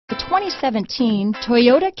2017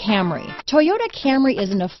 Toyota Camry. Toyota Camry is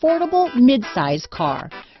an affordable midsize car.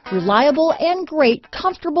 Reliable and great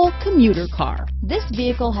comfortable commuter car. This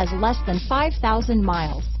vehicle has less than 5,000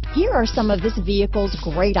 miles. Here are some of this vehicle's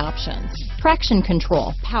great options: traction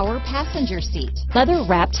control, power passenger seat,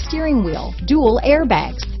 leather-wrapped steering wheel, dual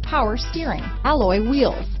airbags, power steering, alloy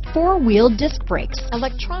wheels, four-wheel disc brakes,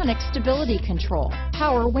 electronic stability control,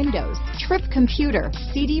 power windows, trip computer,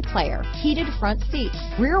 CD player, heated front seats,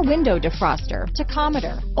 rear window defroster,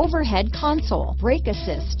 tachometer, overhead console, brake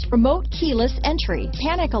assist, remote keyless entry,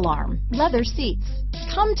 panic alarm, leather seats.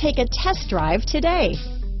 Come take a test drive today.